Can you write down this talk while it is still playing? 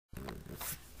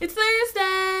It's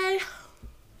Thursday!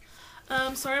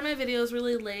 Sorry my video is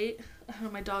really late.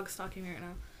 Oh, my dog's stalking me right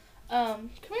now.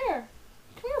 Come here.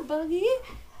 Come here, Buggy.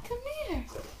 Come here.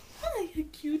 Hi, you're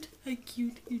cute. Hi,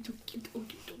 cute. You're so cute. Oh,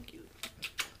 cute. Oh, cute.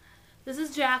 This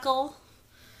is Jackal.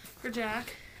 For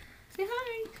Jack. Say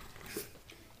hi.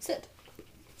 Sit.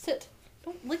 Sit.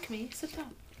 Don't lick me. Sit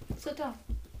down. Sit down.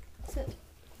 Sit.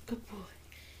 Good boy.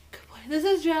 Good boy. This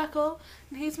is Jackal,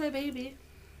 and he's my baby.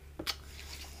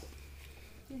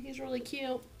 And he's really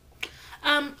cute.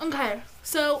 Okay,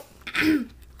 so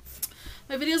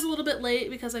my video's a little bit late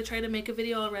because I tried to make a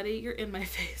video already. You're in my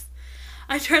face.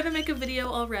 I tried to make a video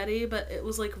already, but it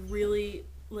was like really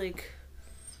like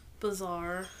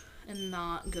bizarre and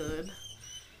not good.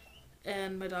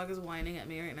 And my dog is whining at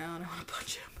me right now and I want to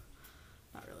punch him.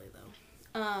 Not really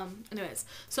though. Anyways,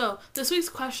 so this week's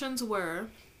questions were,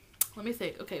 let me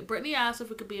think. Okay, Brittany asked if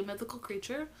we could be a mythical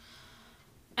creature.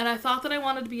 And I thought that I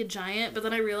wanted to be a giant, but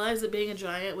then I realized that being a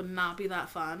giant would not be that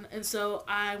fun. And so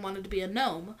I wanted to be a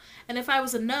gnome. And if I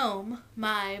was a gnome,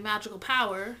 my magical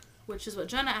power, which is what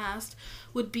Jenna asked,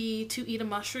 would be to eat a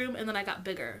mushroom and then I got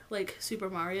bigger. Like Super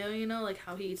Mario, you know, like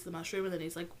how he eats the mushroom and then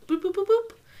he's like boop, boop, boop, boop.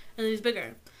 And then he's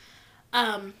bigger.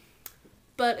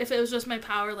 But if it was just my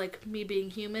power, like me being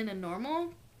human and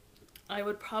normal, I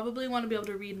would probably want to be able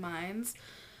to read minds.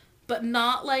 But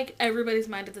not, like, everybody's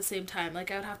mind at the same time.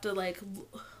 Like, I would have to, like,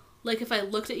 if I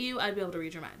looked at you, I'd be able to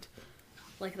read your mind.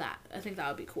 Like that. I think that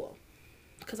would be cool.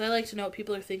 Because I like to know what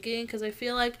people are thinking. Because I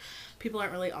feel like people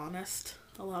aren't really honest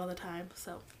a lot of the time.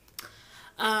 So,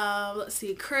 let's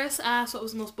see. Chris asked what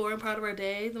was the most boring part of our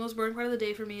day. The most boring part of the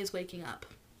day for me is waking up.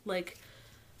 Like,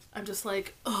 I'm just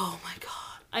like, oh my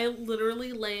god. I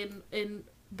literally lay in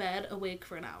bed awake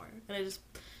for an hour. And I just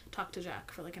talked to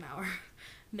Jack for, like, an hour.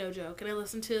 No joke. And I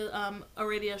listened to a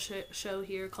radio show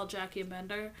here called Jackie and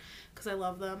Bender because I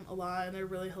love them a lot and they're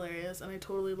really hilarious and I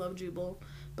totally love Jubal.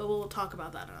 But we'll talk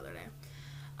about that another day.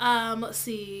 Let's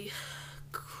see.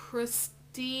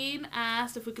 Christine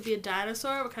asked if we could be a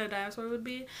dinosaur. What kind of dinosaur would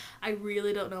be? I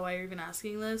really don't know why you're even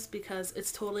asking this because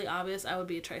it's totally obvious I would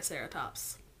be a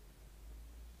triceratops.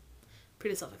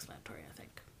 Pretty self-explanatory, I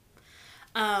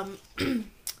think.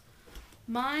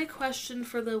 My question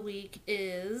for the week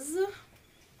is...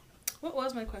 What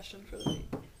was my question for the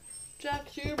week?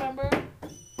 Jack, do you remember?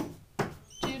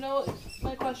 Do you know what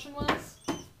my question was?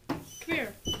 Come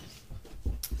here.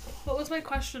 What was my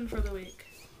question for the week?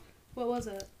 What was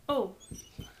it? Oh.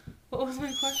 What was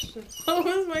my question? What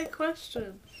was my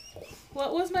question?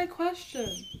 What was my question?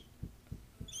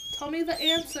 Tell me the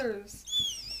answers.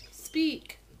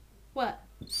 Speak. What?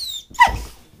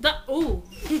 Oh.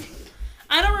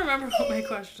 I don't remember what my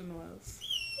question was.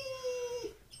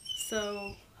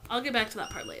 So... I'll get back to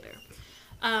that part later.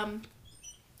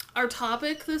 Our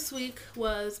topic this week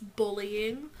was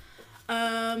bullying.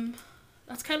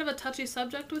 That's kind of a touchy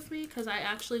subject with me because I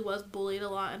actually was bullied a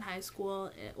lot in high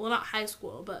school. Well, not high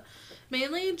school, but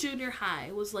mainly junior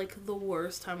high was like the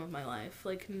worst time of my life.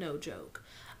 Like, no joke.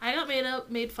 I got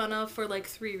made fun of for like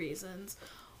 3 reasons.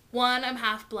 One, I'm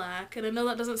half black, and I know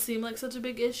that doesn't seem like such a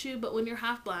big issue, but when you're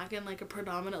half black in like a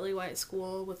predominantly white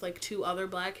school with like 2 other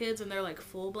black kids and they're like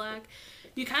full black,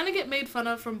 you kind of get made fun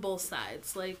of from both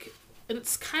sides. Like, and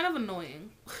it's kind of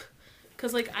annoying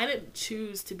because like I didn't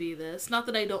choose to be this. Not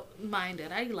that I don't mind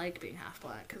it. I like being half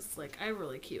black because like I have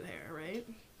really cute hair, right?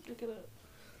 Look at it.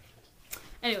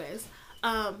 Anyways,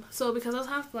 so because I was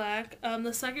half black,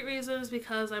 the second reason is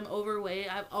because I'm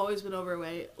overweight. I've always been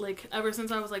overweight, like ever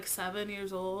since I was like 7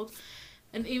 years old.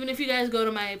 And even if you guys go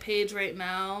to my page right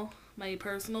now, my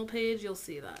personal page, you'll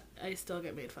see that I still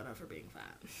get made fun of for being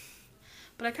fat.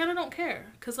 But I kind of don't care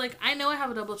because like I know I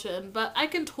have a double chin, but I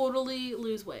can totally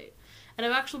lose weight. And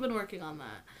I've actually been working on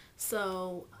that.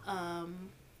 So,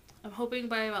 I'm hoping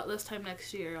by about this time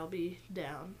next year I'll be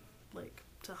down like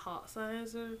to hot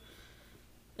size or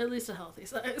at least a healthy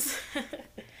size.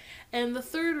 And the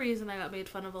third reason I got made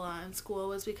fun of a lot in school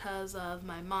was because of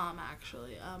my mom,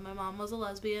 actually. My mom was a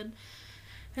lesbian,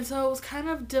 and so it was kind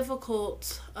of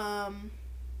difficult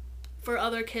for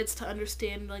other kids to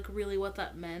understand like really what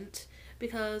that meant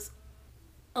because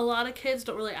a lot of kids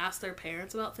don't really ask their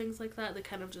parents about things like that. They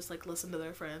kind of just like listen to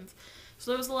their friends. So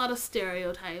there was a lot of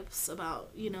stereotypes about,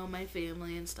 you know, my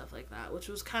family and stuff like that, which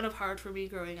was kind of hard for me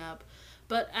growing up.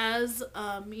 But as,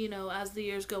 you know, as the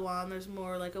years go on, there's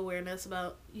more, like, awareness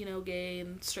about, you know, gay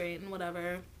and straight and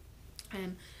whatever.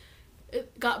 And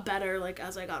it got better, like,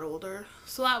 as I got older.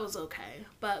 So that was okay.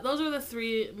 But those were the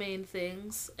 3 main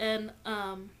things. And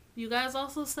you guys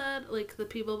also said, like, the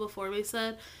people before me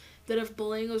said, that if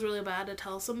bullying was really bad to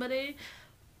tell somebody.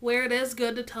 where it is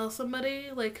good to tell somebody,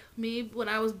 like me, when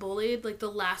I was bullied, like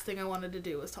the last thing I wanted to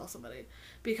do was tell somebody,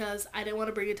 because I didn't want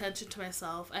to bring attention to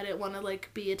myself. I didn't want to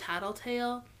like be a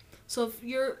tattletale. So if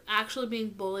you're actually being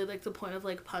bullied, like the point of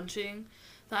like punching,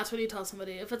 that's when you tell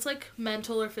somebody. If it's like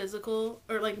mental or physical,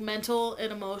 or like mental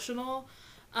and emotional,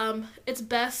 it's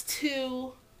best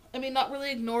to, I mean, not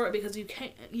really ignore it, because you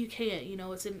can't, you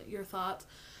know, it's in your thoughts,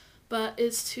 but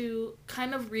is to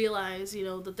kind of realize, you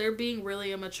know, that they're being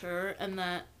really immature, and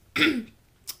that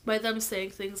by them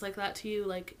saying things like that to you,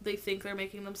 like, they think they're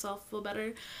making themselves feel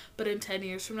better, but in 10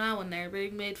 years from now, when they're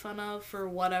being made fun of for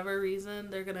whatever reason,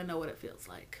 they're gonna know what it feels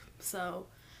like. So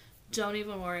don't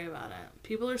even worry about it.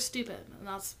 People are stupid, and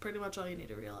that's pretty much all you need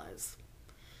to realize.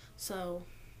 So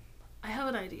I have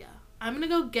an idea. I'm gonna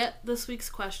go get this week's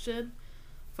question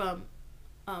from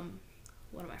one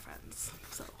of my friends.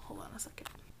 So hold on a second.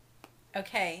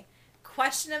 Okay,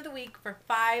 question of the week for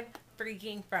 5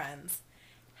 freaking friends.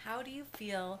 How do you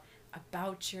feel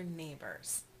about your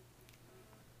neighbors?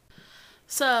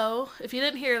 So, if you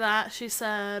didn't hear that, she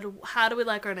said, how do we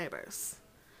like our neighbors?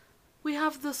 We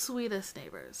have the sweetest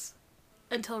neighbors.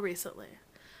 Until recently.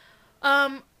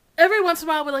 Every once in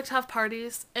a while we like to have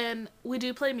parties, and we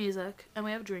do play music, and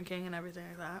we have drinking and everything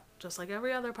like that. Just like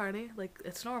every other party. Like,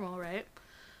 it's normal, right?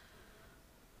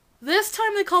 This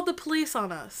time they called the police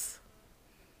on us.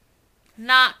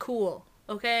 Not cool.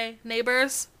 Okay?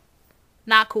 Neighbors?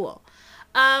 Not cool.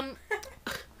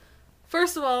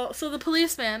 First of all, so the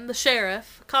policeman, the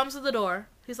sheriff, comes to the door.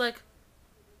 He's like,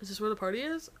 is this where the party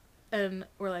is? And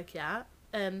we're like, yeah.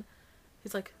 And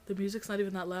he's like, the music's not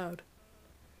even that loud.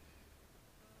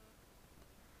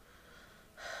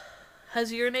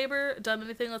 Has your neighbor done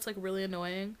anything that's like really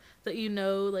annoying that you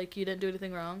know, like, you didn't do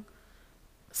anything wrong?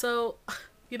 So,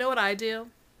 you know what I do?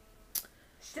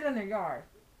 Shit in their yard.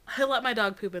 I let my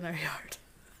dog poop in their yard.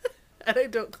 And I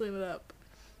don't clean it up.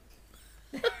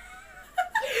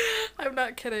 I'm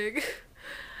not kidding.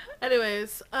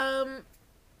 Anyways,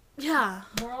 yeah.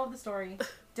 Moral of the story,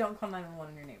 don't call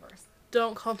 911 on your neighbors.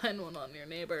 Don't call 911 on your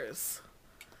neighbors.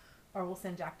 Or we'll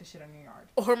send Jack to shit on your yard.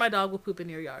 Or my dog will poop in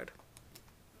your yard.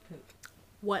 Poop.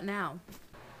 What now?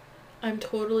 I'm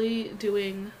totally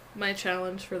doing my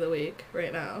challenge for the week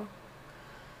right now.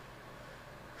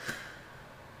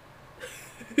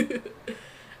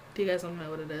 Do you guys want to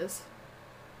know what it is?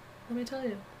 Let me tell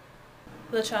you.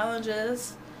 The challenge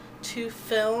is to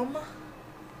film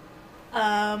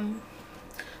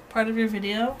part of your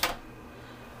video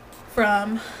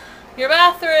from your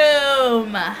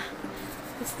bathroom.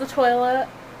 It's the toilet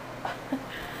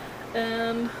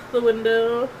and the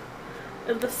window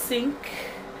and the sink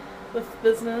with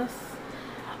business.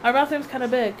 Our bathroom's kind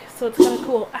of big, so it's kind of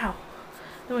cool. Ow.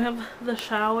 Then we have the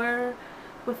shower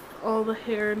with all the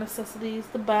hair necessities,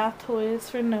 the bath toys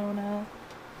for Nona.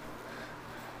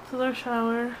 This is our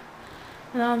shower.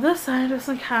 And on this side are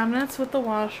some cabinets with the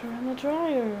washer and the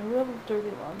dryer. We have dirty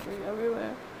laundry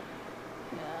everywhere.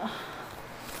 Yeah.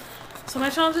 So my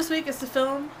challenge this week is to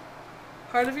film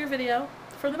part of your video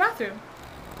from the bathroom.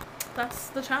 That's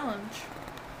the challenge.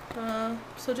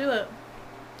 So do it.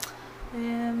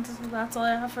 And that's all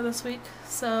I have for this week.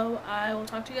 So I will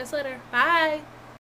talk to you guys later. Bye!